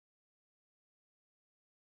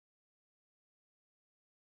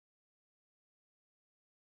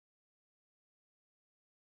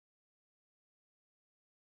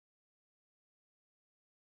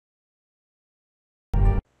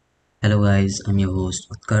Hello guys, I'm your host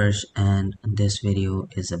Utkarsh, and this video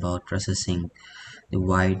is about processing the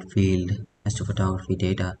wide field astrophotography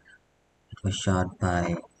data. It was shot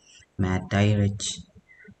by Dietrich.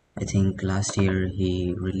 I think last year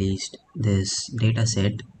he released this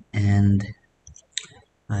dataset, and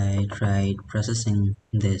I tried processing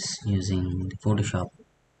this using the Photoshop.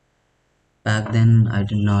 Back then I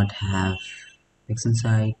did not have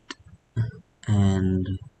Pixinsight, and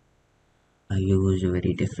I used a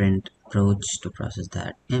very different approach to process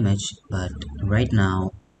that image, but right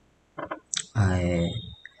now I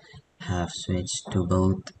have switched to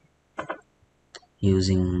both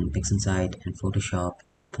using Pixinsight and Photoshop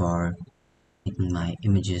for making my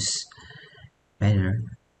images better.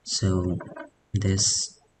 So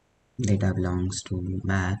this data belongs to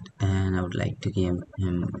Matt, and I would like to give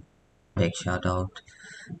him a big shout out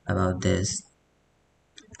about this.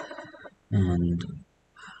 And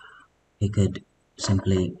he could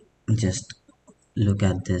simply just look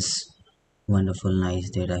at this wonderful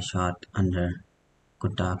nice data shot under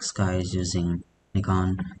good dark skies using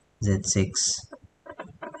Nikon Z6.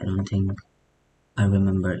 I don't think I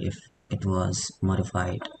remember if it was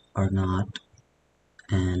modified or not,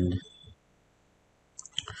 and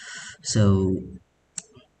so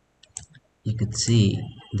you could see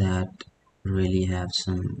that really have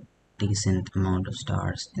some decent amount of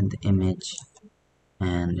stars in the image,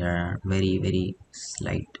 and there are very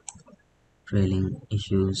slight trailing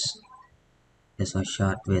issues. This was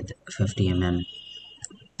shot with 50 mm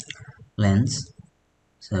lens.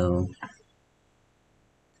 So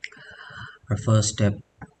our first step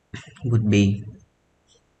would be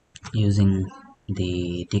using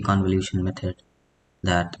the deconvolution method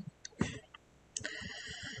that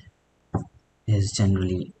is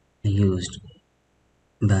generally used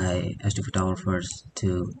by astrophotographers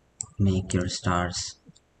to make your stars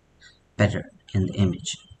better in the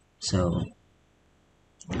image. So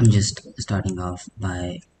I'm just starting off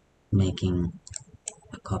by making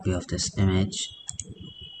a copy of this image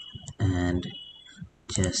and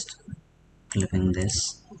just clipping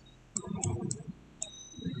this.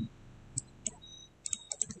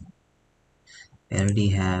 I already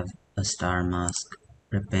have a star mask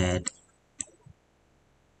prepared,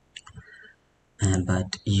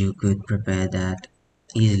 but you could prepare that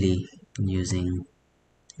easily using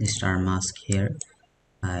the star mask here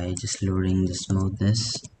by just lowering the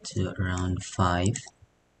smoothness to around 5,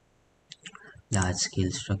 large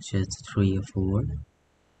scale structures to 3 or 4,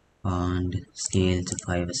 and scale to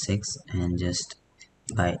 5 or 6, and just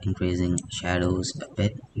by increasing shadows a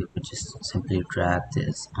bit you could just simply drag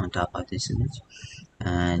this on top of this image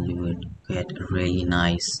and you would get a really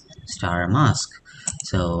nice star mask.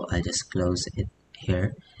 So I'll just close it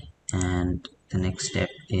here, and the next step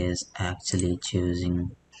is actually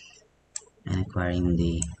choosing and acquiring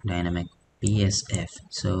the dynamic PSF.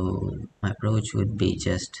 So my approach would be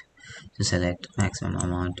just to select maximum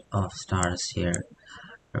amount of stars here.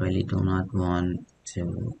 I really do not want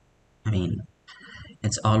to,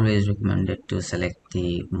 it's always recommended to select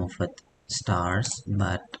the Moffat stars,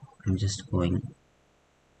 but I'm just going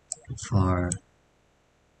for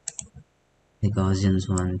the Gaussians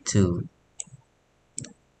one too.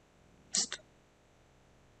 Just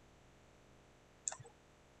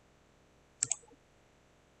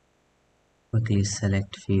quickly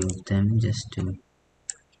select few of them just to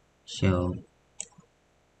show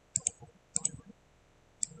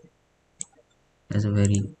there's a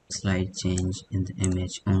very slight change in the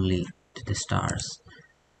image only to the stars.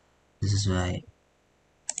 This is why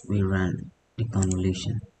we run the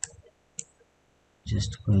convolution.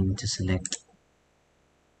 Just going to select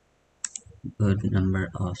good number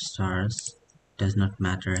of stars, does not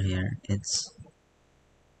matter here, it's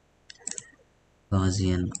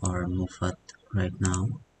Gaussian or Moffat right now,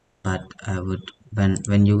 but I would,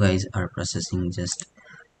 when you guys are processing, just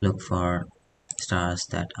look for stars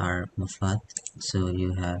that are Moffat so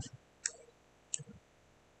you have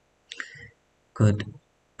good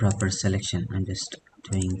proper selection. I'm just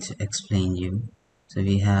doing to explain you. So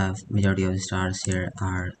we have majority of the stars here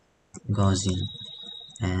are Gaussian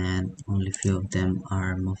and only few of them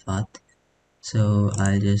are Moffat. So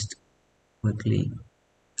I'll just quickly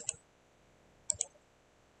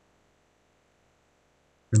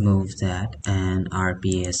remove that, and our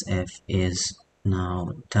PSF is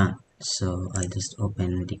now done. So I'll just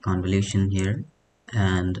open the convolution here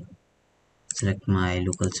and select my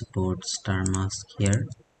local support star mask here.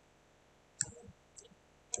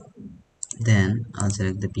 Then I'll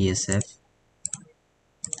select the PSF,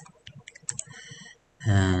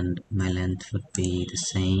 and my length would be the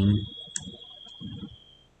same.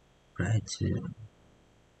 Right,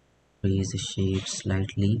 increase the shape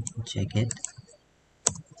slightly, check it,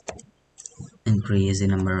 increase the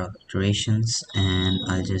number of iterations, and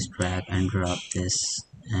I'll just drag and drop this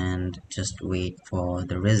and just wait for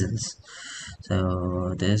the results.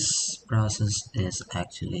 So this process is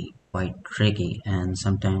actually quite tricky, and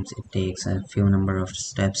sometimes it takes a few number of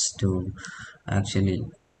steps to actually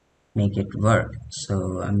make it work.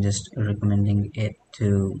 So I'm just recommending it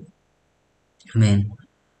to, I mean,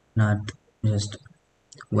 not just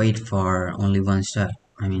wait for only one step.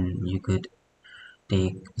 I mean, you could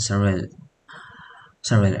take several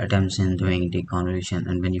attempts in doing deconvolution,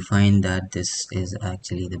 and when you find that this is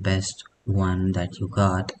actually the best one that you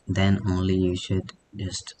got, then only you should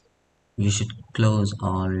close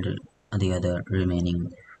all the other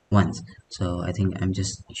remaining ones. So I think I'm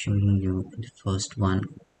just showing you the first one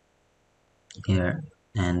here,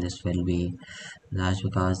 and this will be large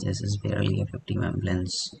because this is barely a 50 mm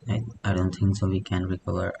lens. I don't think so we can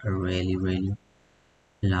recover a really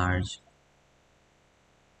large,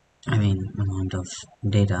 amount of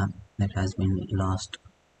data that has been lost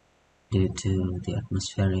due to the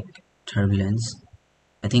atmospheric turbulence.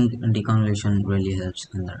 I think deconvolution really helps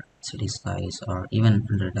under city skies or even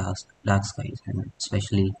under dark skies, and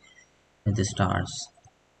especially with the stars.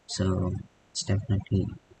 So it's definitely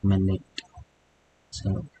recommended.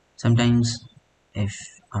 So sometimes if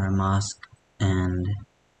our mask and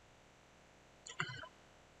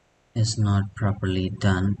is not properly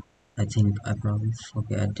done, I think I probably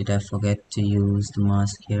forget. Did I forget to use the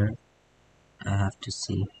mask here? I have to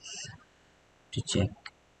see to check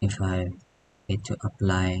if I get to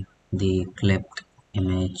apply the clipped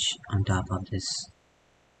image on top of this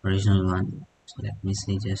original one. So let me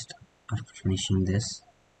see just after finishing this.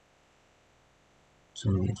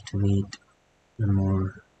 So we have to wait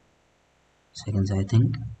more seconds, I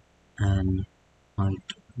think, and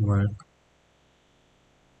might work.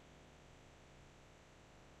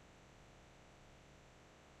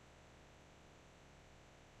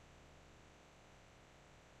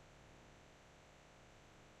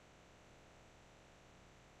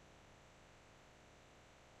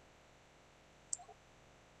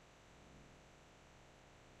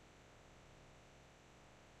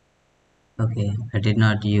 Okay, I did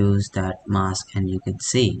not use that mask, and you could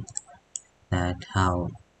see that how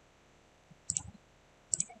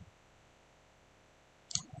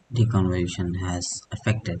deconvolution has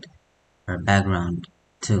affected our background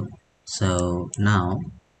too. So now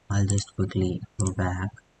I'll just quickly go back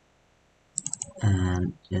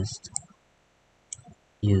and just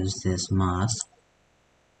use this mask,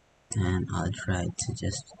 and I'll try to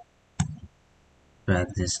just drag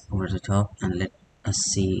this over the top and let us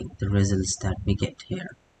see the results that we get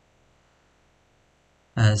here.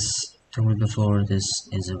 As told before, this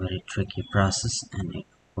is a very tricky process and it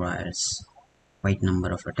requires quite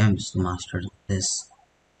number of attempts to master this.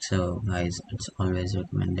 So guys, it's always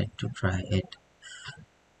recommended to try it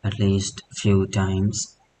at least few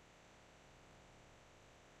times.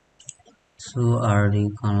 So our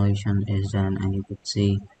deconvolution is done, and you could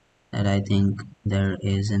see that I think there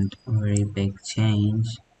isn't a very big change,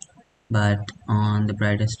 but on the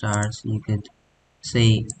brighter stars you could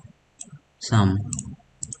see some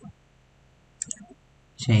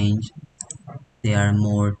change. They are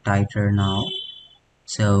more tighter now,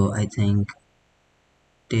 so I think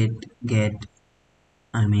did get,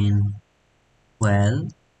 I mean, well.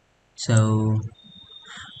 So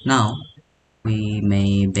now we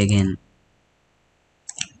may begin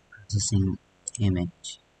processing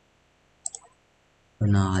image. So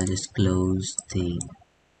now I'll just close the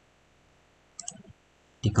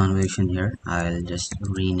conversion here. I'll just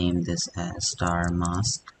rename this as star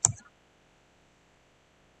mask,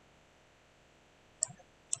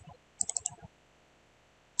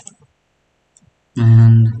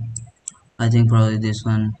 and I think probably this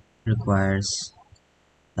one requires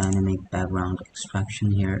dynamic background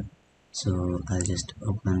extraction here. So I'll just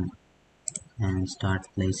open and start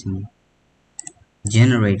placing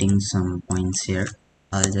generating some points here.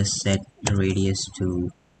 I'll just set the radius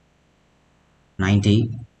to 90,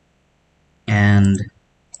 and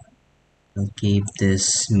I'll keep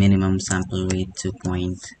this minimum sample weight to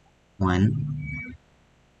 0.10,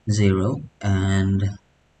 and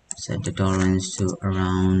set the tolerance to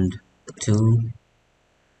around 2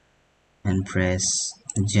 and press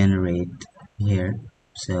generate here.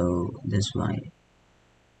 So this way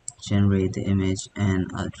generate the image, and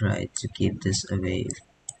I'll try to keep this away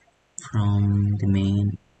from the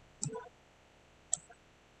main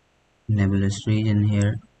nebulous region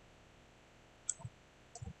here.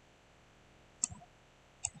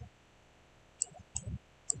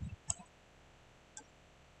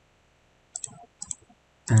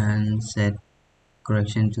 And set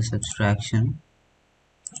correction to subtraction,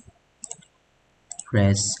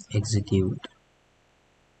 press execute.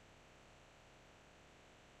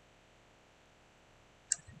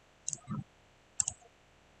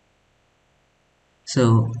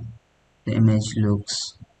 So the image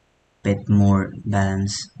looks a bit more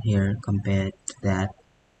balanced here compared to that,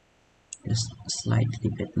 just slightly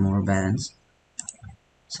bit more balanced.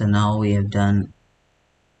 So now we have done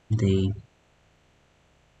the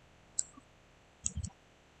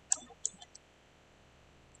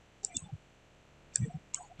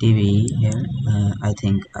TV here. I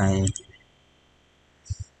think I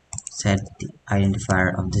set the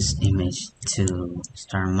identifier of this image to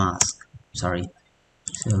star mask. Sorry.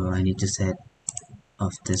 So I need to set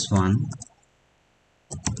of this one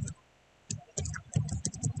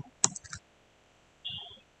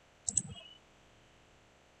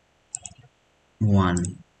one.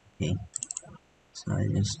 Okay. So I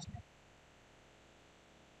just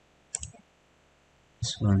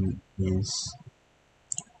this one is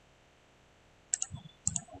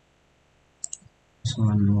this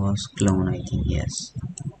one was clone, I think, yes.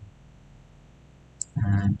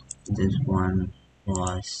 And this one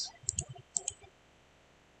was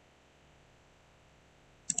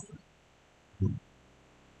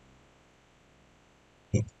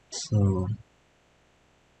okay. So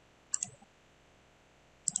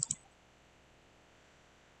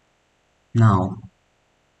now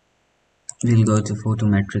we'll go to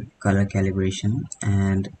photometric color calibration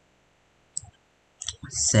and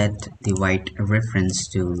set the white reference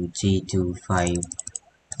to G25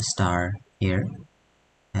 star here,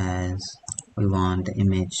 as we want the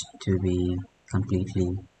image to be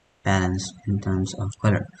completely balanced in terms of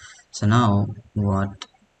color. So now what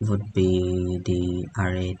would be the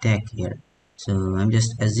array tag here? So I'm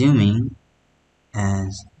just assuming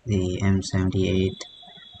as the M78,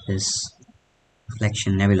 this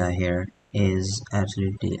reflection nebula here is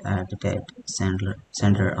absolutely at the dead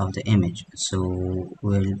center of the image. So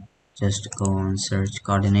we'll just go on search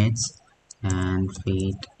coordinates and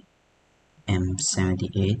feed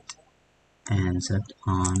M78 and select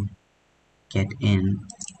on get in.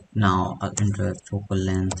 Now I'll enter focal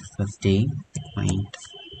length 50.0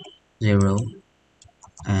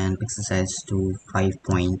 and pixel size to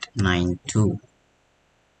 5.92.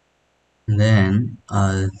 Then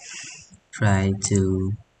I'll try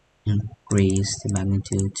to increase the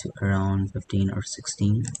magnitude to around 15 or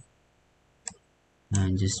 16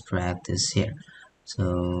 and just drag this here.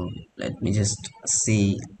 So let me just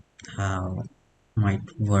see how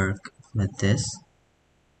might work with this.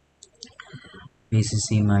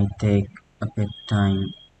 PCC might take a bit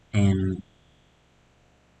time in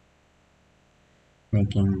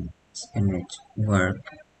making this image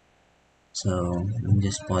work, so I'm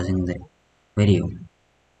just pausing the video.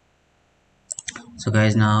 So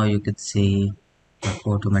guys, now you could see the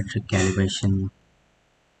photometric calibration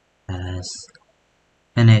has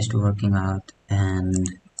finished working out and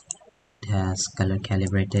it has color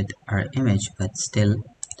calibrated our image, but still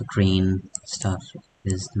the green stuff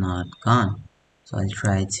is not gone. So I'll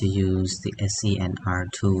try to use the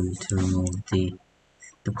SCNR tool to remove the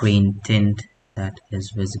green tint that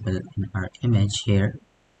is visible in our image here.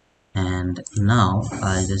 And now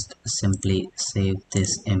I'll just simply save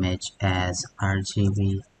this image as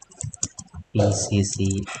RGB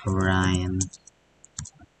PCC Orion,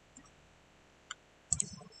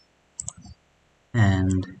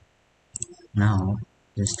 and now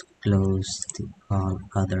just close the all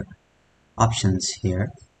other options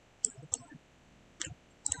here.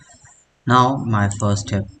 Now my first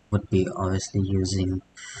step would be obviously using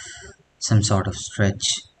some sort of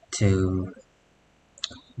stretch to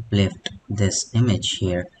lift this image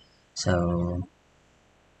here. So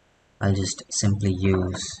I'll just simply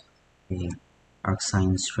use the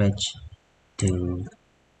arcsine stretch to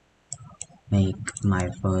make my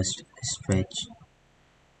first stretch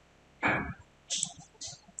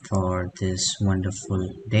for this wonderful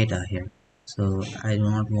data here. So I do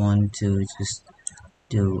not want to just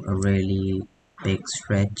do a really big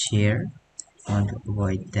stretch here. I want to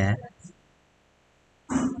avoid that,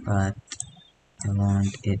 but I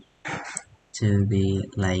want it to be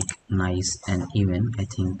like nice and even. I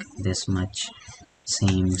think this much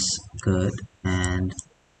seems good, and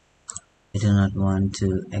I do not want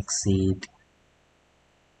to exceed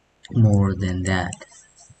more than that.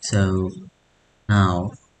 So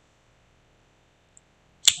now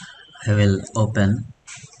I will open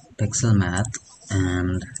Pixel Math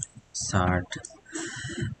and start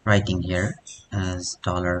writing here as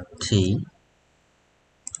 $T,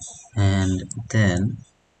 and then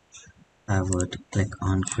I would click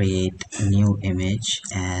on create new image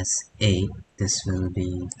as A. This will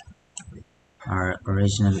be our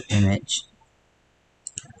original image,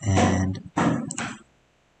 and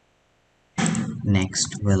next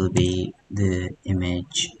will be the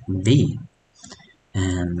image B,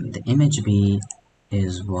 and the image B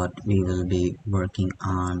is what we will be working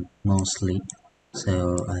on mostly.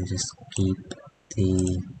 So I'll just keep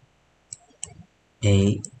the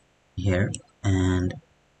A here and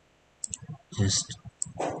just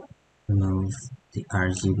remove the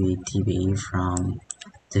RGB TBE from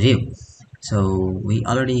the view. So we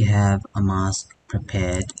already have a mask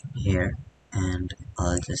prepared here, and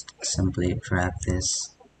I'll just simply drag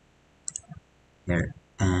this here,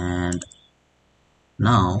 and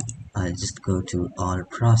now I'll just go to all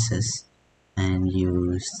process and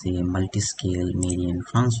use the multi-scale median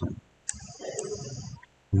transform.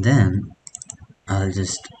 Then I'll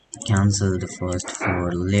just cancel the first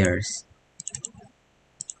 4 layers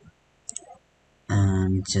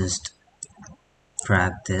and just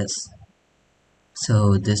drag this.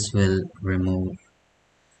 So this will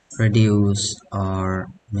reduce,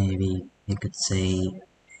 or maybe you could say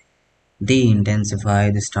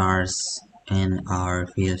de-intensify the stars in our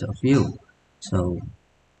field of view. So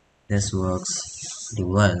this works pretty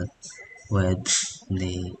well with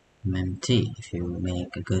the MMT. If you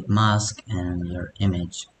make a good mask and your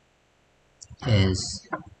image is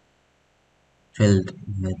filled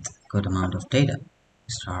with good amount of data,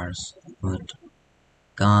 stars would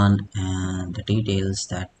gone, and the details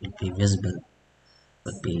that would be visible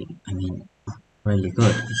would be, really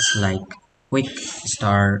good. It's like quick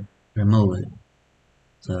star removal.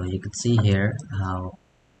 So you could see here how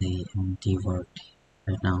the MT worked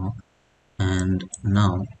right now, and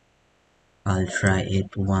now I'll try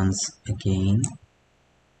it once again,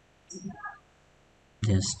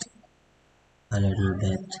 just a little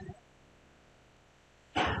bit.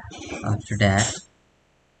 After that,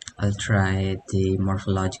 I'll try the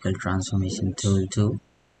morphological transformation tool too.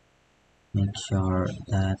 Make sure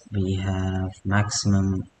that we have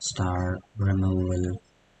maximum star removal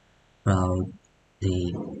throughout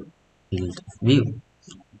the field of view.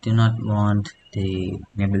 Do not want the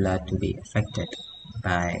nebula to be affected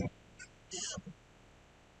by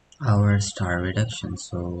our star reduction,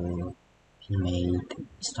 so we made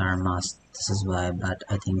star mask. This is why, but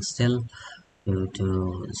I think still due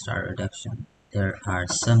to star reduction there are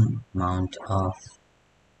some amount of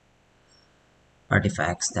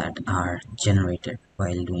artifacts that are generated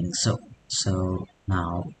while doing so. So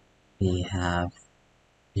now we have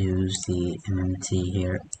used the MMT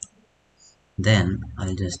here. Then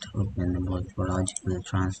I'll just open the morphological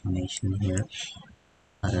transformation here.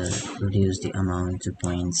 I'll reduce the amount to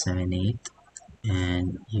 0.78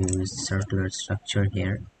 and use circular structure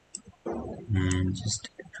here and just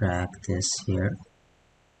drag this here.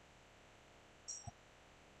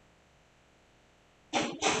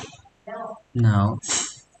 Now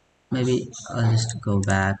maybe I'll just go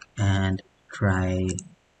back and try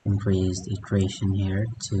increase the iteration here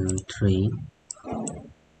to 3.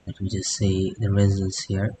 Let me just see the results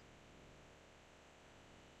here.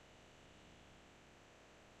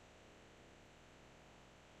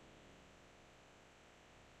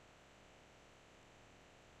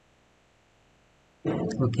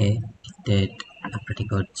 Okay, it did a pretty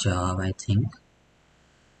good job, I think.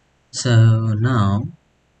 So now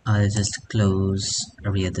I'll just close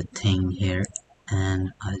every other thing here,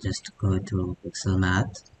 and I'll just go to Pixel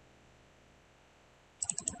Math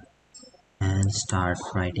and start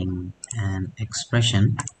writing an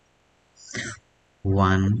expression.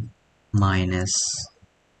 1 minus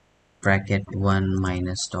bracket 1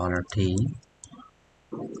 minus $t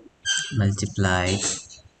multiplied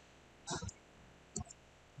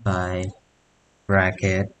by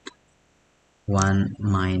bracket 1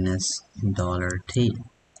 minus $t.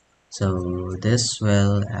 So this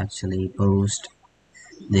will actually boost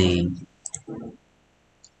the,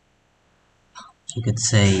 you could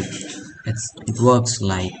say it works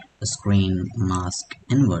like a screen mask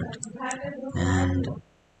invert, and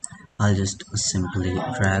I'll just simply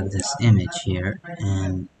drag this image here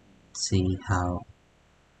and see how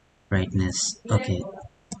brightness. Okay,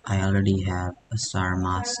 I already have a star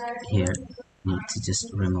mask here, need to just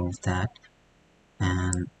remove that,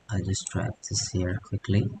 and I'll just drag this here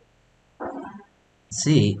quickly.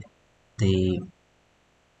 See, the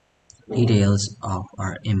details of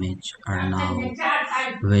our image are now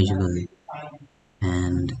visual,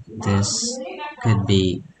 and this could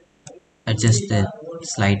be adjusted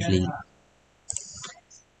slightly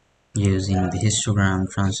using the histogram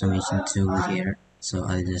transformation tool here. So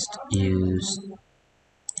I'll just use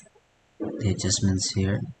the adjustments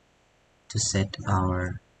here to set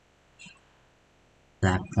our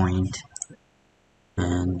black point,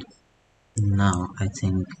 and now I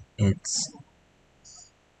think it's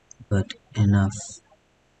good enough.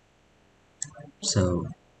 So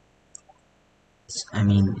it's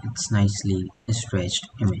nicely stretched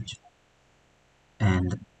image.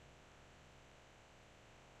 And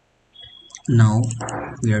now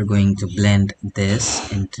we are going to blend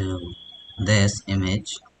this into this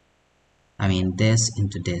image, this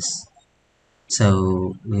into this.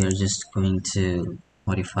 So we are just going to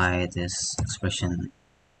modify this expression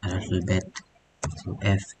a little bit. So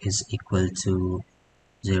f is equal to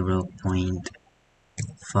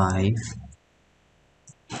 0.5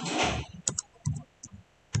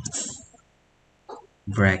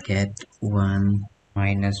 bracket 1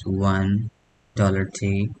 minus 1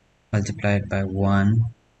 $t multiplied by 1.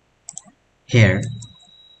 Here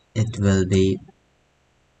it will be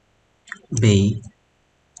b,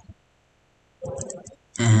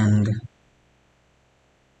 and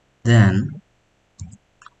then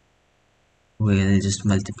we'll just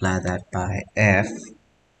multiply that by f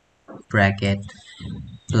bracket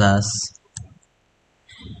plus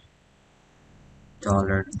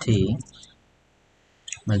 $t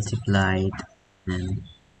multiplied and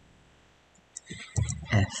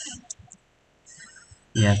f.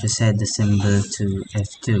 You have to set the symbol to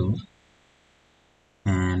f2,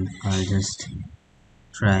 and I'll just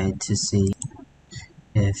try to see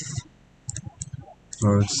if it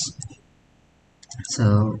works.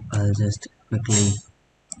 So I'll just quickly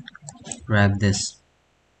drag this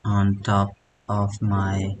on top of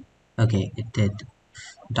my, okay, it did,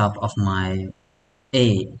 top of my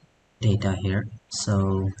A data here.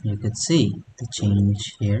 So you could see the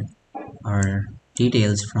change here. Our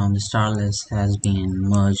details from the star list has been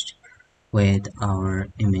merged with our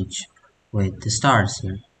image with the stars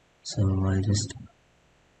here. So I'll just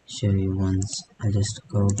show you once. I'll just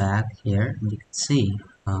go back here, and you can see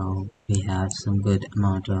how we have some good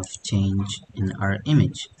amount of change in our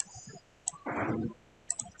image.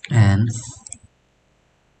 And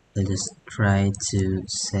I'll just try to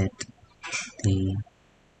set the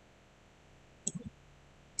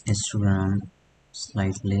histogram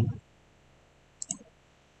slightly,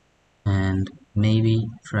 and maybe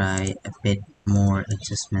try a bit more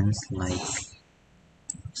adjustments, like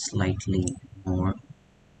slightly more,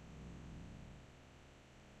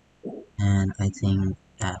 and I think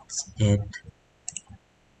that's it.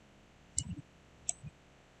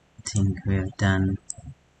 I think we have done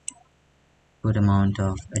good amount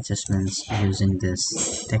of adjustments using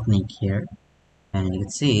this technique here, and you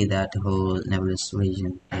can see that the whole nebulous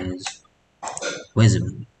region is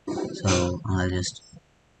visible. So I'll just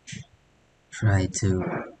try to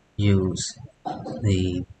use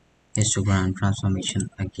the histogram transformation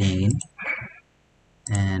again,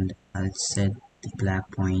 and I'll set the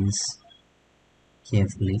black points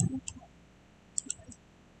carefully.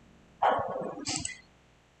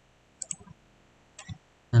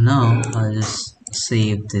 And now I'll just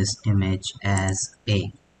save this image as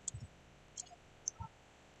A.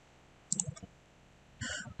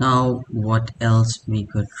 Now what else we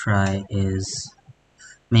could try is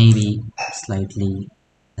maybe slightly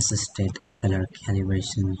assisted color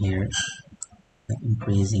calibration here, by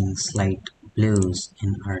increasing slight blues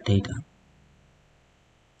in our data.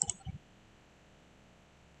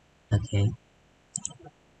 Okay,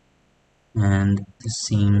 and this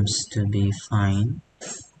seems to be fine.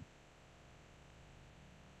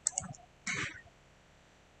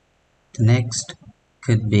 The next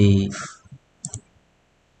could be,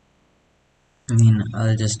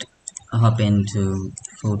 I'll just hop into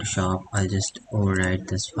Photoshop. I'll just overwrite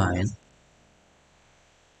this file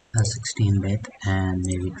as 16-bit and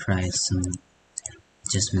maybe try some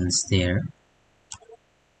adjustments there.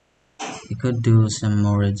 You could do some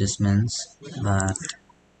more adjustments, but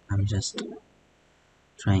I'm just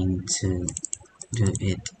trying to do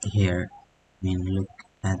it here. Look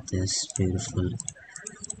at this beautiful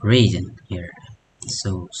region here. It's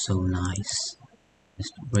so nice.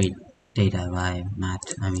 Just great data by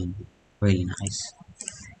Matt. Really nice.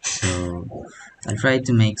 So I'll try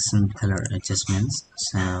to make some color adjustments.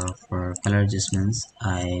 So for color adjustments,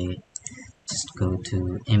 I just go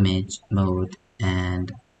to image mode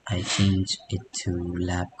and I change it to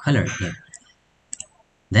lab color here.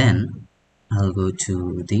 Then I'll go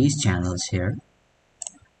to these channels here,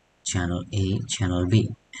 channel A, channel B,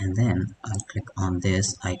 and then I'll click on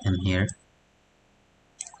this icon here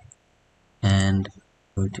and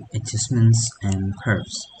go to adjustments and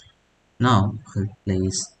curves. Now I'll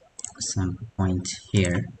place some point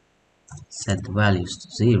here, set the values to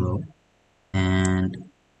 0,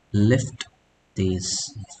 and lift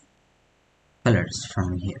these colors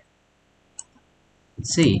from here.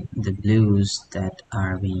 See the blues that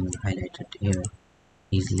are being highlighted here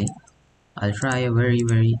easily. I'll try a very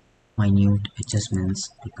minute adjustments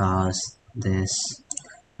because this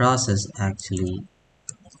process actually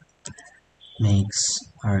makes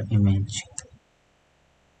our image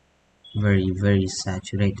very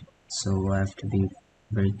saturated, so I have to be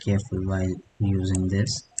very careful while using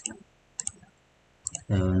this.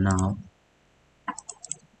 So now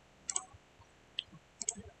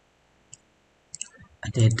I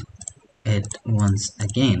did it once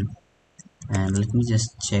again, and let me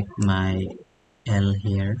just check my L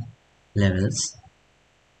here levels.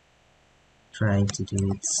 Try to do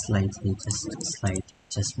it slightly, just slight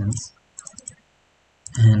adjustments,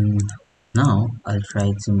 and now I'll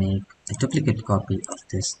try to make a duplicate copy of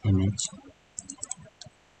this image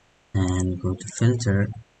and go to filter,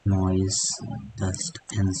 noise, dust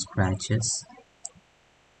and scratches.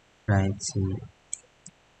 Try to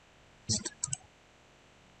just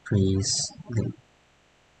increase the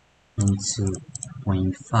into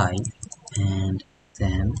 0.5 and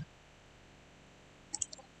then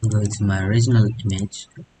go to my original image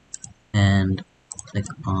and click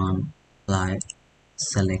on apply,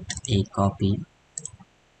 select a copy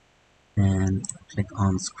and click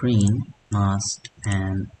on screen, mask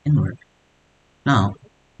and invert. Now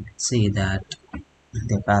you can see that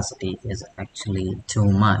the opacity is actually too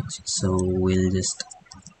much, so we'll just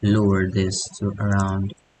lower this to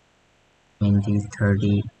around 20,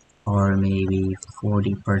 30 or maybe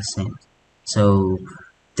 40%. So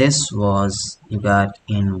this was you got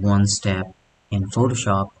in one step in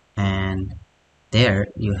Photoshop, and there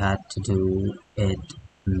you had to do it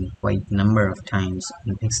quite number of times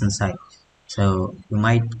in Pixinsight. So you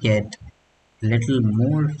might get a little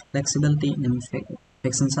more flexibility in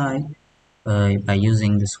Pixinsight by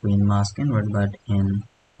using the screen mask invert, but in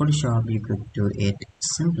Photoshop you could do it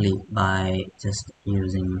simply by just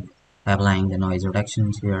applying the noise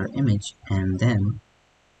reduction to your image and then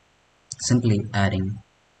simply adding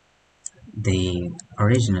the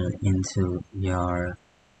original into your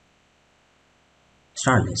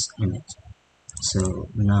starless image. So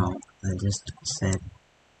now I'll just set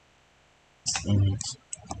this image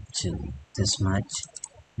to this much,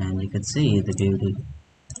 and you can see the beauty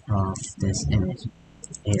of this image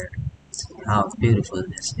here. See how beautiful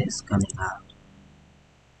this is coming out.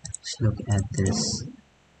 Just look at this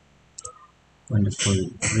wonderful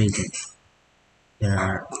region. There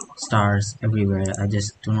are stars everywhere. I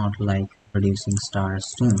just do not like producing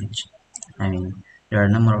stars too much. I mean, there are a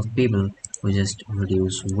number of people who just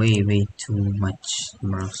produce way too much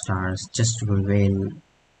number of stars just to reveal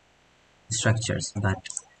structures, but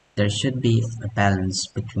there should be a balance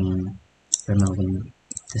between removing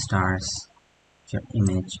the stars of your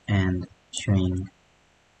image and showing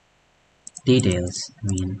details. I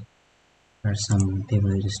mean, there are some people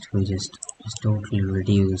who just totally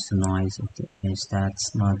reduce the noise of the image.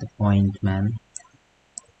 That's not the point, man.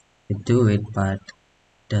 They do it, but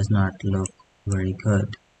it does not look very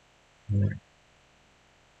good here.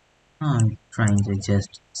 I'm trying to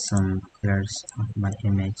adjust some colors of my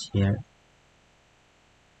image here.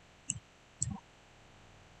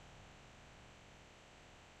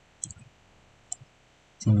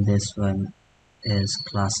 I think this one is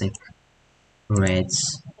classic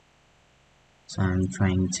reds, so I'm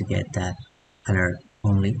trying to get that color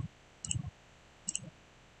only.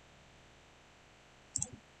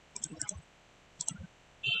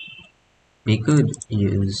 We could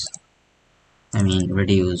reduce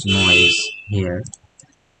noise here,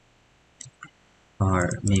 or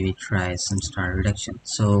maybe try some star reduction.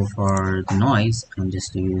 So for the noise, I'm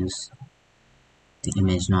just use the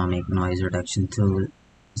imagenomic noise reduction tool.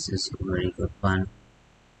 This is a very good one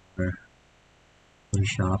for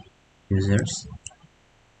Photoshop users,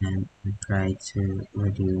 and I try to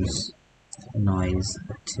reduce the noise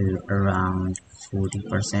to around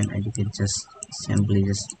 40%, and you can just simply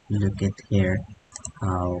just look at here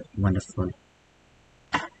how wonderfully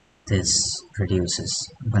this reduces.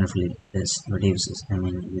 I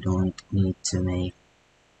mean, you don't need to make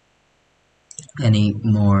any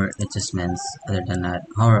more adjustments other than that.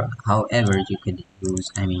 However, you could use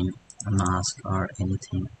a mask or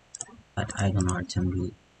anything, but I do not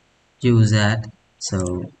generally use that.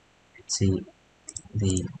 So let's see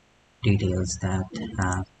the details that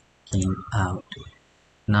have came out.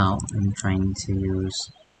 Now I'm trying to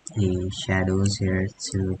use the shadows here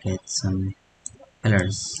to get some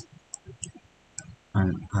colors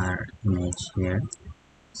on our image here.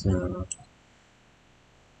 So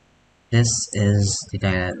this is the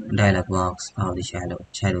dialog box of the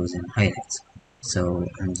shadows and highlights. So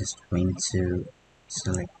I'm just going to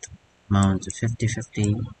select amount to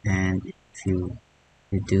 50-50, and if you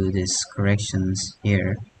do these corrections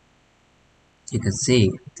here, you can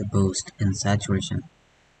see the boost in saturation.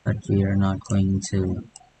 But we are not going to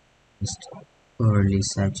just overly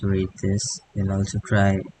saturate this. We'll also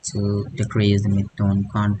try to decrease the mid-tone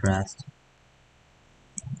contrast,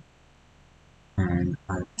 and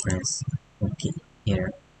I'll press OK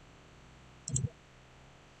here.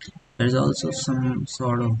 There's also some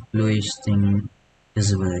sort of bluish thing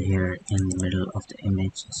visible here in the middle of the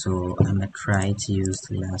image, so I'm gonna try to use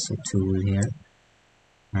the lasso tool here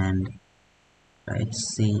and try to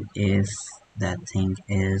see if that thing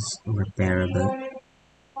is repairable.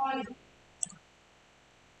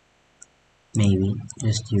 Maybe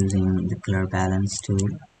just using the color balance tool.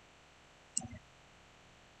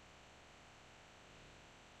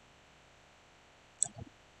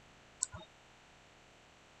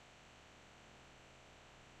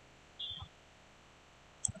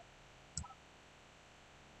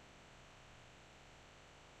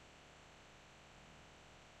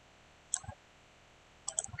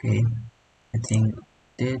 Okay, I think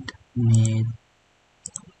it made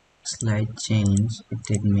slight change. It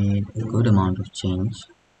did made a good amount of change,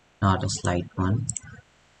 not a slight one.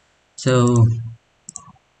 So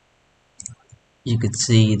you could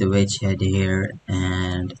see the wedge head here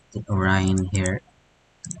and the Orion here.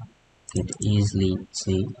 You could easily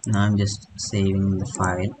see. Now I'm just saving the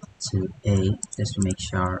file to A just to make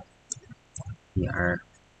sure we are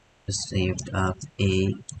just saved up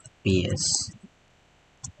A PS.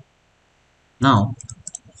 Now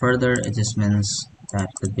further adjustments that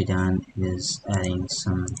could be done is adding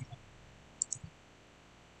some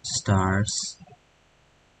stars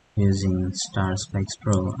using Star Specs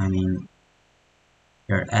Pro. I mean,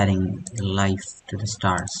 you're adding life to the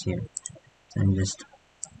stars here. So I'm just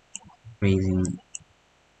raising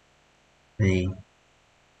the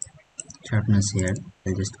sharpness here.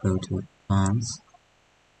 I'll just go to Advanced.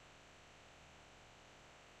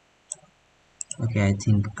 Okay, I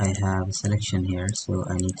think I have a selection here, so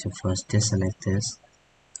I need to first deselect this.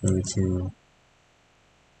 Go to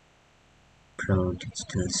Pro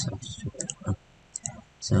Digital Software. Okay.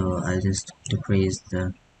 So I'll just decrease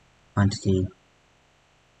the quantity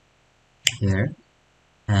here,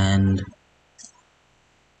 and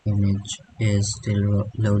image is still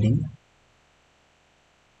loading.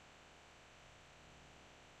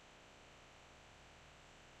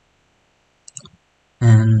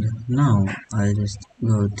 And now I'll just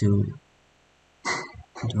go to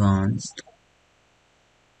Advanced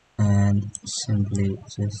and simply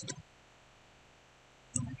just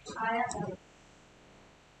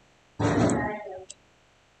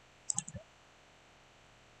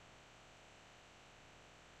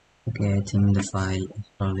okay, I think the file is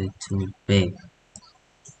probably too big.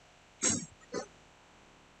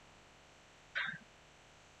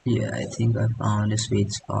 Yeah, I think I found a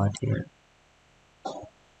sweet spot here.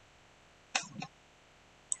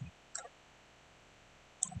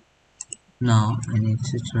 Now I need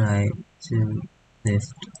to try to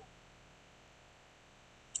lift.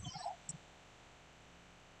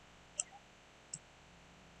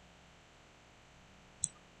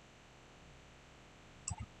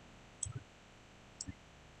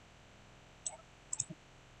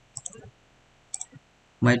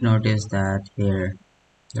 Might notice that here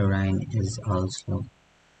the Rhine is also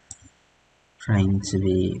trying to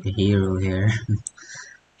be a hero here.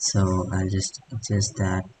 So I'll just adjust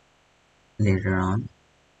that later on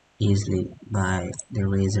easily by the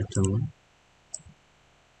razor tool.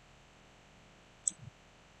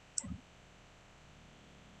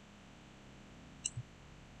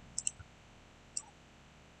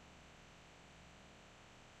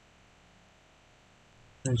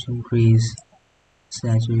 Let's increase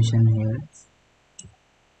saturation here.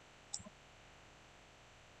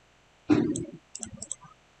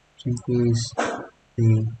 Increase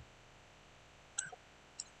the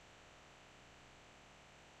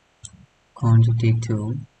quantity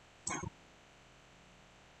tool.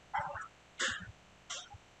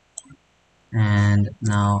 And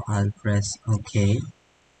now I'll press OK.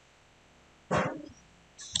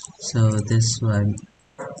 So this one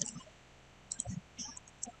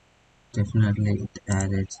definitely it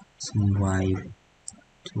added some vibe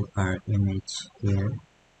to our image here,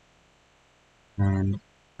 and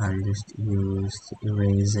I'll just use the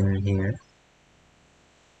eraser here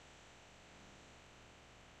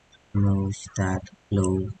to remove that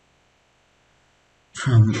glow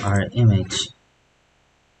from our image,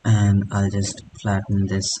 and I'll just flatten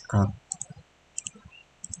this up.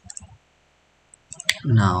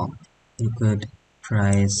 Now you could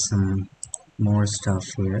try some more stuff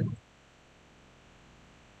here.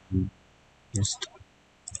 just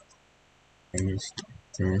paste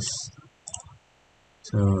this.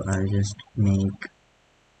 So I'll just make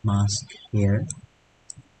mask here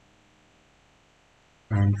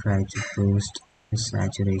and try to boost the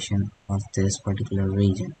saturation of this particular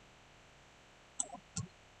region.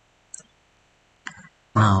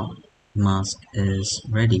 Now mask is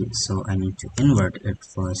ready, so I need to invert it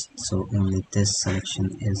first, so only this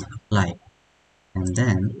selection is applied, and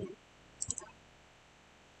then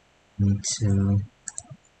need to,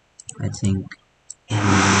 I think, use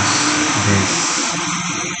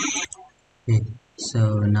this. Okay,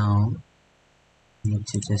 so now I need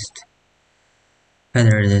to just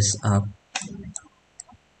feather this up.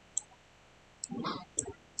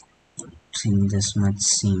 I think this much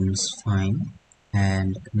seems fine,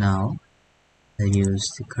 and now I'll use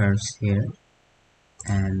the curves here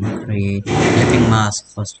and create a clipping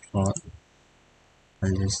mask. First of all,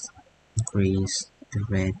 I'll just increase the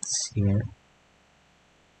reds here.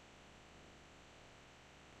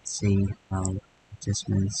 See how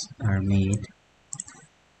adjustments are made.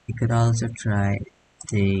 You could also try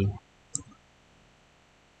the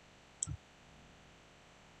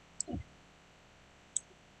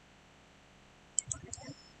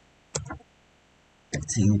I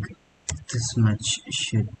think this much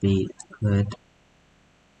should be good.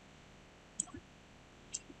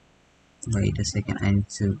 Wait a second, I need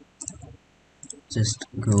to just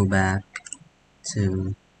go back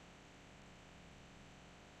to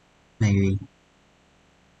maybe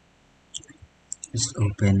just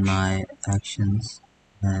open my actions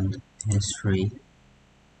and history.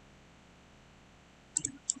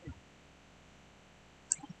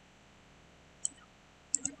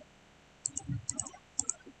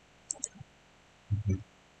 Okay.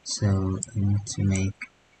 So I need to make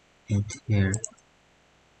it here.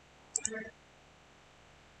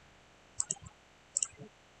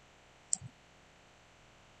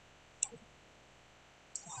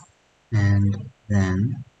 And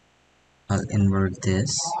then I'll invert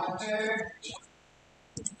this,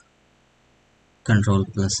 Control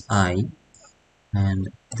plus I, and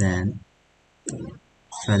then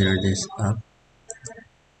feather this up.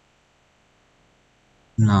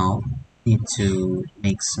 Now need to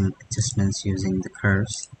make some adjustments using the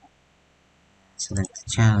curves. Select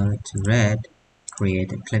the channel to red,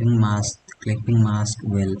 create a clipping mask. The clipping mask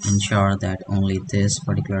will ensure that only this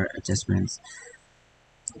particular adjustment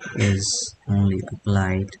is only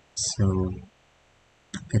applied. So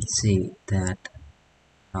let's see that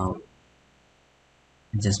how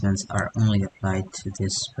adjustments are only applied to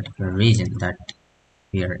this particular region that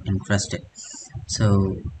we are interested.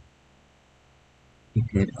 So you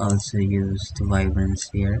could also use the vibrance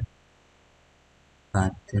here,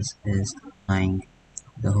 but this is applying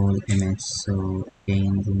the whole image, so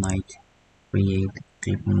again we might create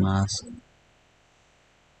clipping mask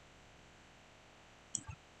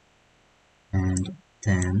and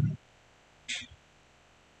then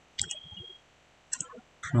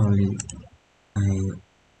probably I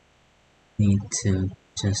need to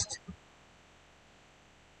just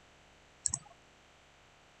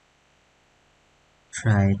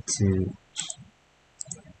try to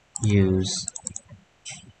use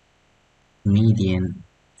median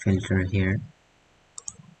filter here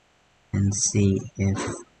and see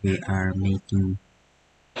if we are making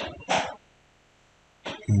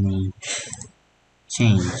any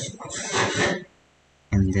change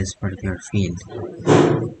in this particular field.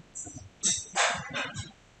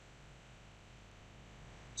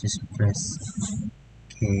 Just press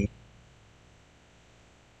OK.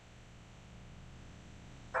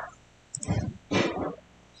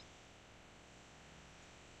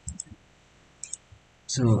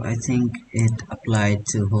 So I think it applied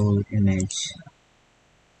to whole image.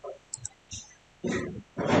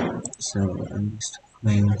 So I'm just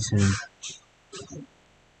going to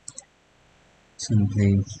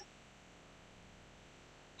simply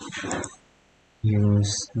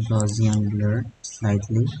use Gaussian blur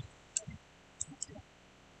slightly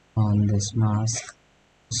on this mask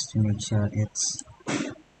just to make sure it's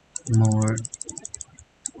more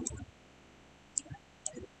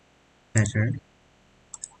better,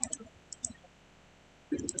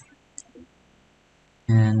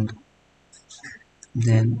 and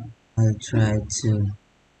then I'll try to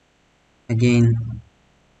again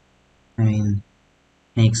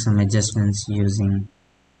make some adjustments using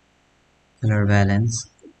color balance.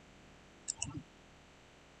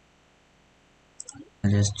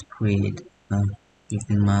 I'll just create a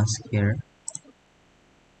clipping mask here.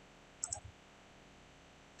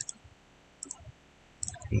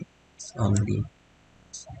 Okay, it's already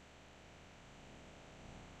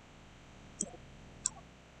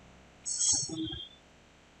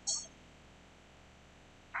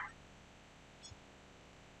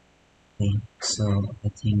Okay, so I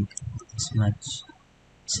think this much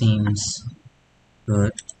seems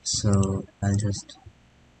good, so I'll just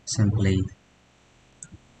simply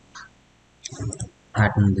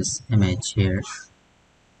pattern this image here,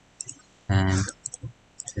 and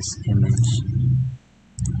this image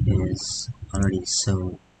is already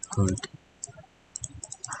so good.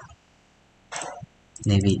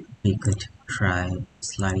 Maybe we could try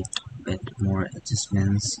slight bit more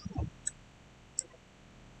adjustments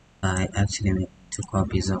by actually making two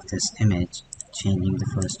copies of this image, changing the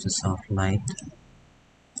first to soft light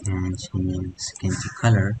and changing the second to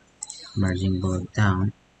color, merging both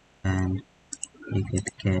down, and you could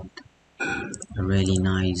get a really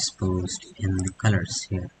nice boost in the colors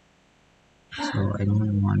here. So I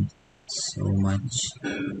don't want so much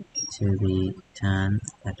to be tan,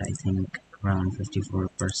 but I think around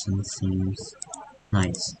 54% seems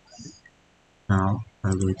nice. Now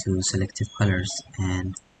I'll go to selective colors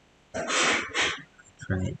and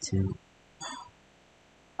try to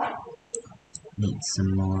make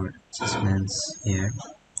some more adjustments here.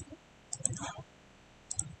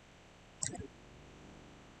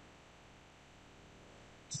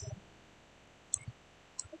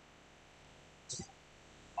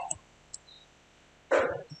 I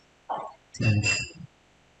think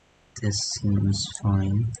this seems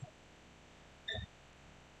fine.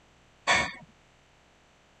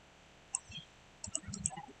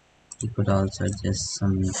 We could also adjust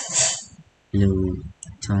some blue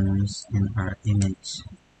tones in our image.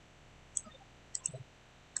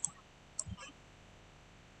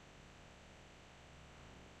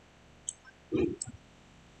 I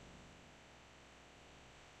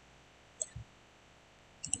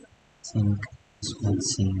think this one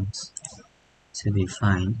seems to be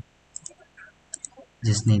fine.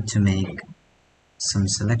 Just need to make some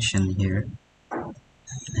selection here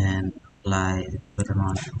and apply a good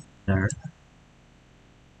amount of blur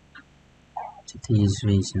to these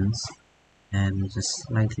regions, and just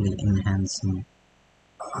slightly enhancing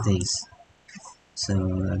these. So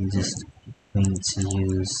I'm just going to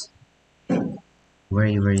use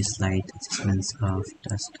very slight adjustments of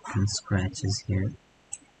dust and scratches here.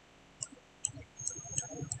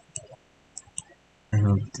 I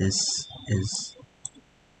hope this is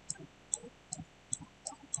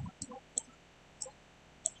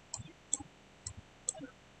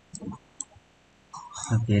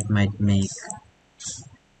okay. It might make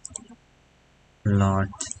a lot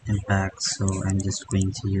impact, so I'm just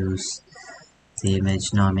going to use the image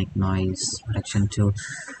dynamic noise reduction tool.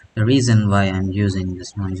 The reason why I'm using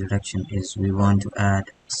this noise reduction is we want to add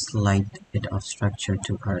a slight bit of structure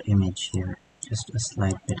to our image here, just a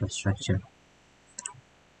slight bit of structure,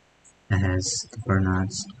 as the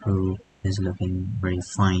Bernard screw is looking very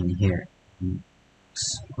fine here.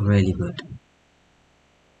 It's really good.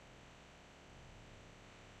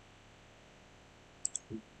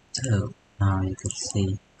 So now you can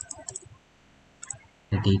see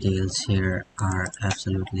the details here are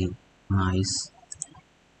absolutely nice.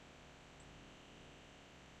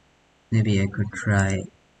 Maybe I could try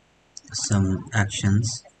some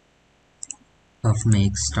actions of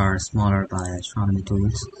make star smaller by astronomy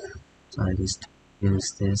tools. So I just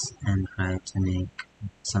use this and try to make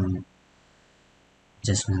some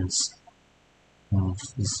adjustments of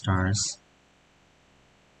the stars.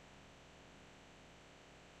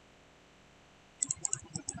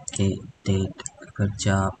 Okay, did a good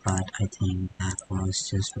job, but I think that was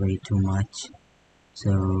just way too much.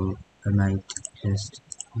 So I might just,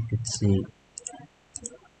 you could see,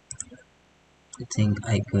 I think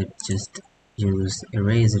I could just use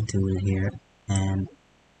eraser tool here, and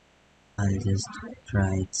I'll just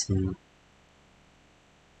try to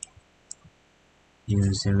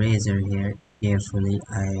use eraser here carefully.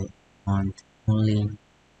 I want only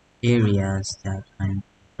areas that I'm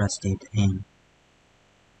interested in.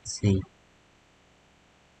 See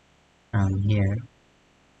from here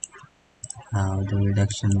how the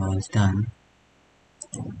reduction was done.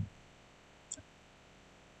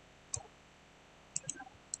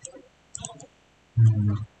 I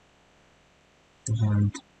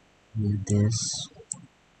want this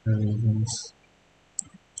regions.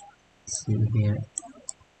 See here.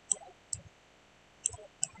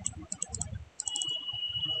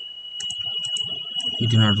 We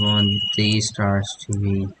do not want these stars to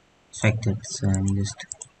be affected, so I'm just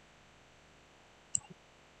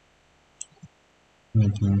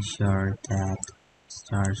making sure that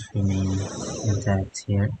stars remain intact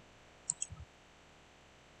here.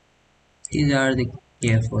 These are the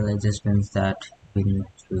careful adjustments that we need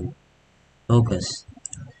to focus,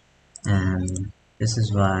 and this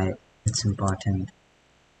is why it's important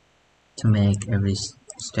to make every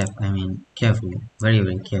step, I mean carefully,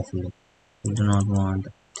 very carefully. You do not want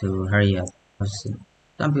to hurry up.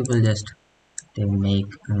 Some people just they make,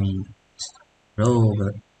 I mean,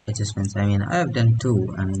 rogue adjustments. I mean, I have done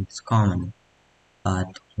too. I mean, it's common,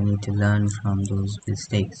 but you need to learn from those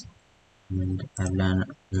mistakes. And I've learned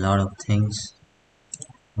a lot of things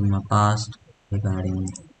in my past regarding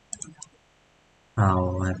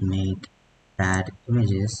how I've made bad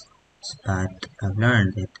images, but I've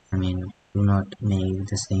learned it. I mean, do not make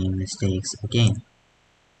the same mistakes again.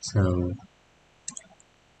 So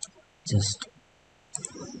just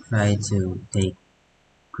try to take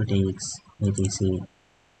critiques, etc.,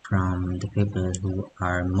 from the people who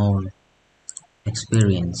are more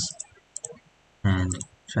experienced and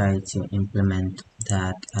try to implement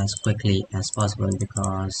that as quickly as possible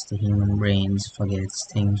because the human brains forgets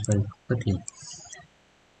things very quickly.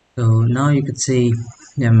 So now you could see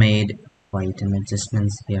they made quite an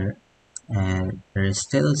adjustments here, and there is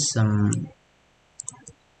still some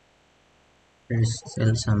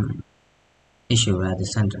issue at the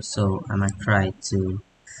center. So I might try to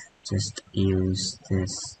just use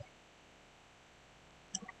this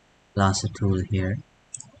lasso tool here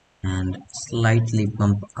and slightly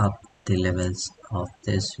bump up the levels of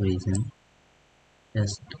this region,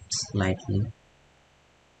 just slightly,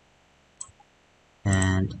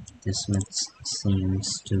 and this much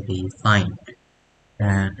seems to be fine.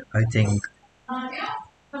 And I think,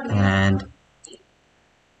 and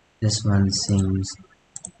this one seems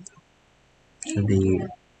to be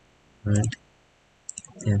good.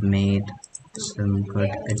 They've made some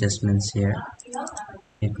good adjustments here.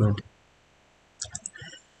 You could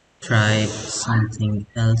try something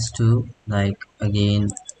else too, like again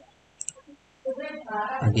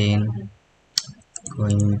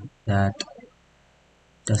going that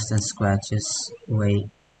dust and scratches way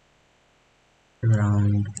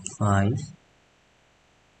around 5,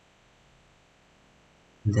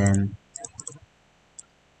 then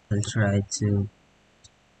I'll try to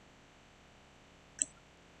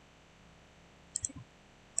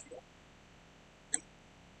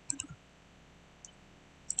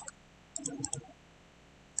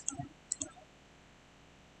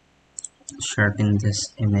sharpen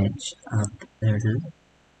this image up a little.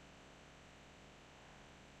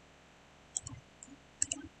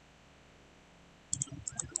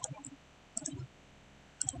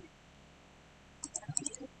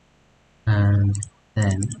 And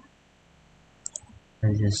then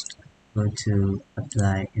I'll just go to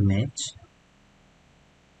apply image,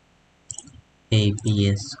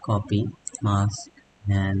 APS copy, mask,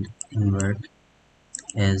 and invert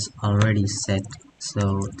is already set,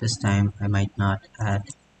 so this time I might not add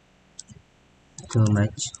too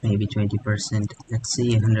much, maybe 20%. Let's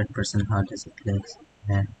see 100% how does it look.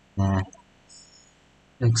 Nah,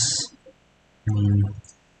 looks, I mean,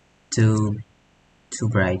 too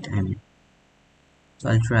bright. I mean, so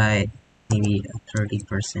I'll try maybe a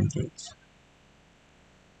 30%.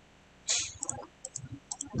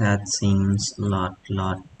 That seems a lot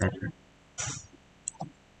better.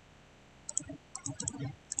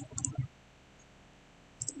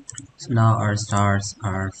 So now our stars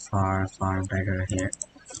are far better here,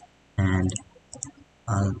 and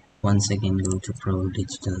I'll once again go to Pro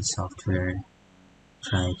Digital Software,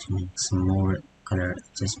 try to make some more color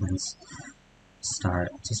adjustments, star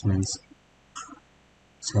adjustments.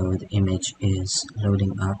 So the image is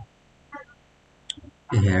loading up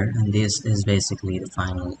here, and this is basically the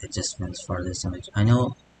final adjustments for this image. I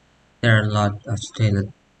know there are a lot of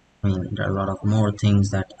there are a lot of more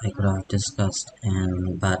things that I could have discussed,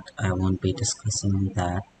 but I won't be discussing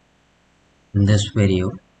that in this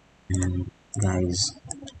video. And guys,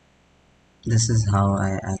 this is how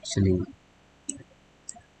I actually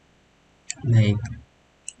make,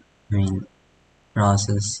 I mean,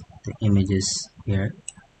 process the images here.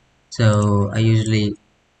 So I usually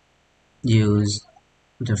use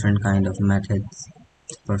different kind of methods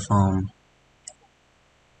to perform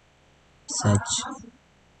such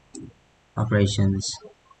operations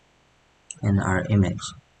in our image.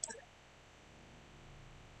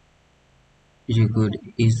 You could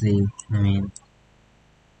easily,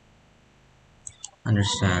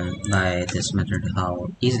 understand by this method how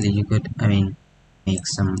easily you could, make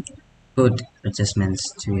some good adjustments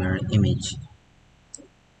to your image.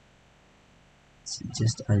 So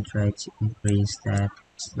just I'll try to increase that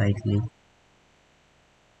slightly.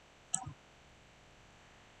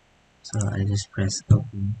 So I'll just press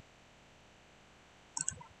open.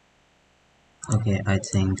 Okay, I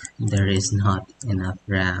think there is not enough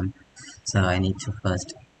RAM, so I need to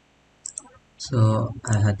first. So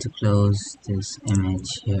I had to close this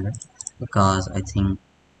image here because I think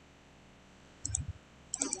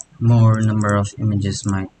more number of images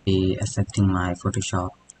might be affecting my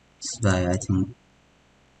Photoshop. That's why I think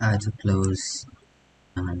I had to close.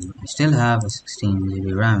 And I still have a 16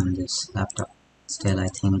 GB RAM in this laptop. Still, I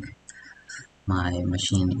think my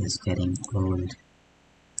machine is getting old.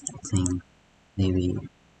 I think maybe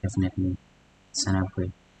definitely it's an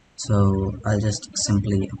upgrade. So I'll just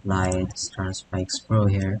simply apply the Star Spikes Pro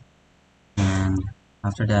here, and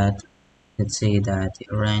after that, let's say that the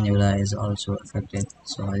ranula is also affected.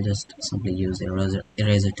 So I'll just simply use the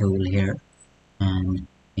eraser tool here and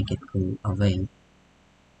make it go away.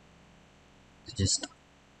 Just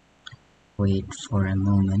wait for a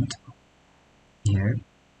moment here.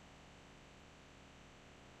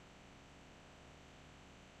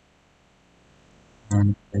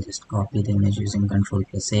 And I'll just copy the image using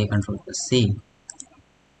Ctrl+A, Ctrl+C,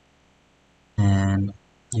 and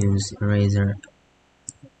use eraser.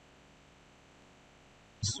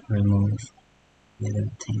 Just remove the other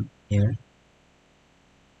thing here.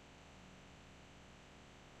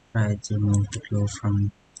 Try to remove the glue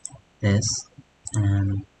from this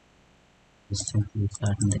and just simply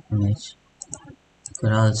flatten the image. You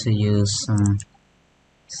could also use some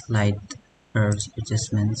slight curves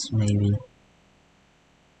adjustments, maybe.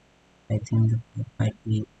 I think that might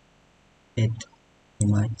be a bit too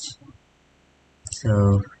much.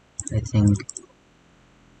 So I think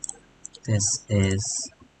this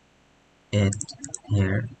is it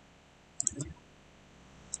here,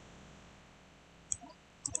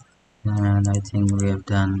 and I think we have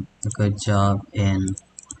done a good job in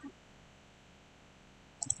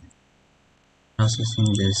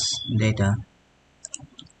processing this data.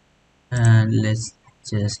 And let's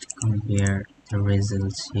just compare the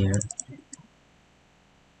results here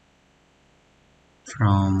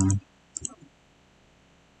from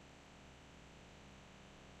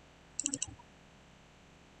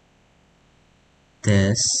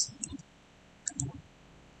this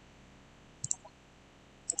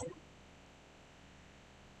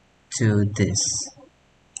to this.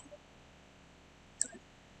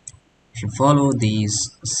 If you follow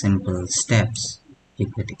these simple steps, you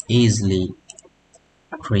could easily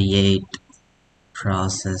create,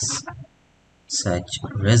 process such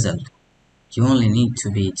result. You only need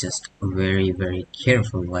to be just very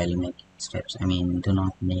careful while making steps. I mean, do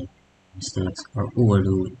not make mistakes or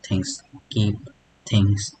overdo things. Keep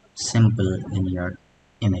things simple in your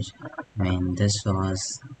image. I mean, this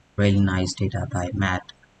was really nice data by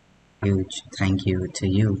Matt. Huge thank you to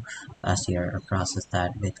you. Last year I processed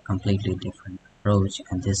that with completely different approach,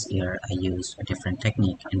 and this year I used a different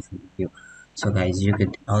technique in front of you. So guys, you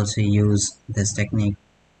could also use this technique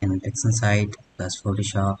in Pixinsight plus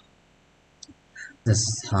Photoshop. This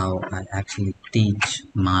is how I actually teach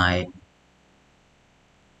my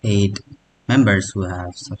paid members who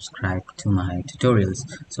have subscribed to my tutorials.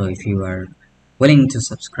 So if you are willing to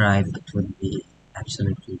subscribe, it would be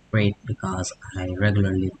absolutely great, because I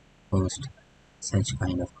regularly post such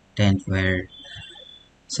kind of content where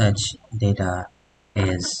such data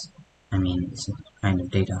is, I mean, such kind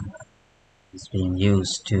of data is being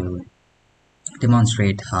used to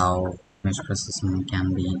demonstrate how image processing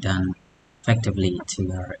can be done effectively to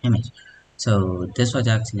your image. So this was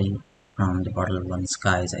actually from the bottle of one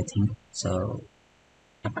skies, I think. So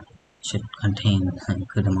it should contain a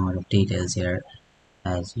good amount of details here,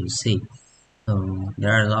 as you see. So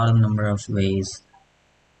there are a lot of number of ways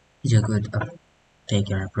you could take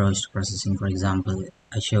your approach to processing. For example,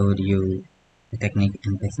 I showed you the technique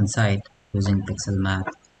in Pixinsight using pixel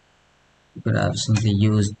map. You could have simply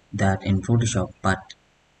used that in Photoshop, but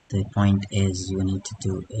the point is you need to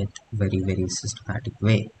do it very systematic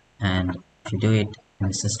way, and if you do it in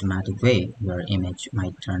a systematic way, your image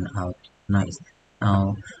might turn out nice.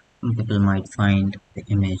 Now some people might find the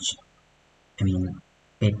image, I mean,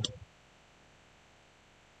 bit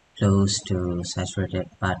close to saturated,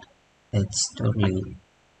 but it's totally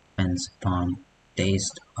depends upon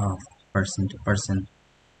taste of person to person,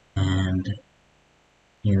 and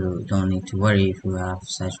you don't need to worry if you have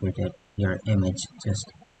saturated your image.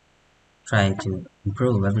 Just try to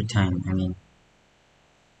improve every time. I mean,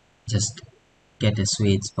 just get a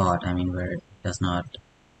sweet spot, I mean, where it does not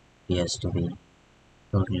appears to be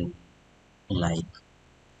totally like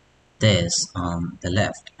this on the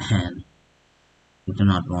left, and you do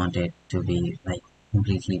not want it to be like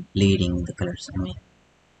completely bleeding the colors. I mean,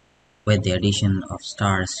 with the addition of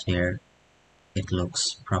stars here, it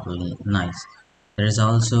looks properly nice. There is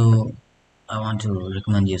also, I want to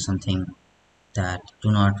recommend you something, that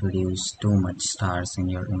do not reduce too much stars in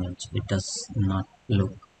your image. It does not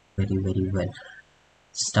look very well.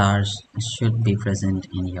 Stars should be present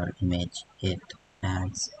in your image. It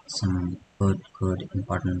adds some good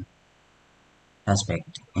important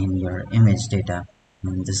aspect in your image data,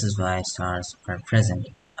 and this is why stars are present.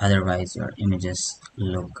 Otherwise your images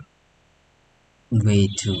look way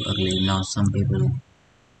too ugly. Now some people,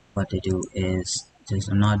 what they do is just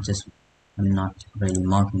I'm not really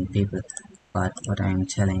mocking people, but what I'm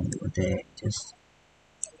telling you, they just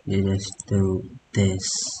do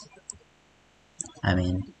this. I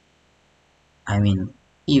mean i mean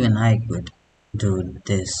even I could do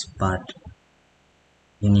this, but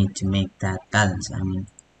you need to make that balance. I mean,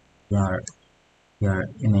 your your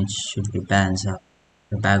image should be balanced up.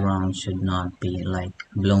 The background should not be like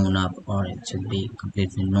blown up, or it should be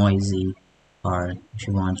completely noisy. Or if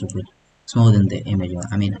you want, you could smoothen the image.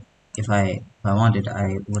 I mean, if I wanted,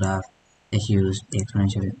 I would have just used the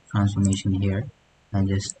exponential transformation here and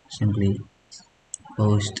just simply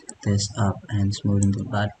post this up and smoothen it,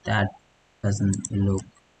 but that doesn't look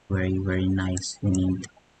very nice. You need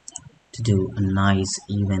to do a nice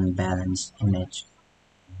even balanced image.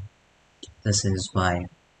 This is why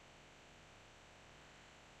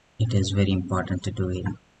it is very important to do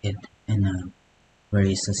it in a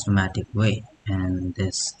very systematic way. And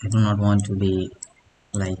this, I do not want to be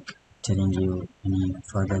like telling you any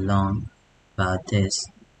further long about this,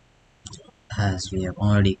 as we have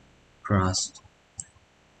already crossed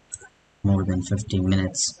more than 15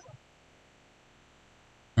 minutes,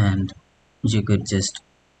 and you could just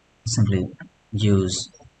simply use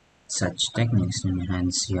such techniques to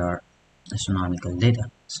enhance your astronomical data.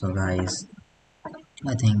 So guys,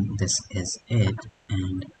 I think this is it,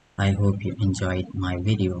 and I hope you enjoyed my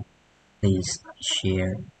video. Please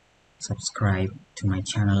share, subscribe to my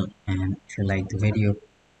channel, and if you like the video,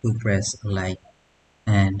 do press like.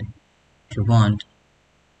 And if you want,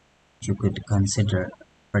 you could consider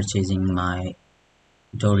purchasing my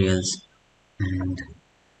tutorials, and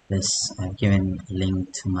this I've given a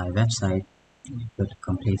link to my website. You could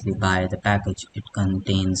completely buy the package. It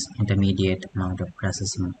contains intermediate amount of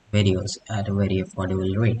processing videos at a very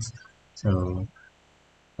affordable rates. So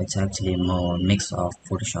it's actually more mix of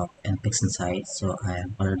Photoshop and Pixinsight. So I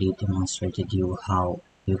have already demonstrated you how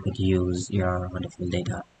you could use your wonderful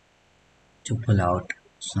data to pull out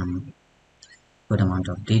some good amount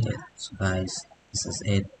of detail. So guys, this is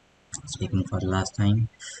it. Speaking for the last time.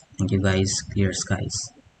 Thank you guys. Clear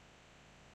skies.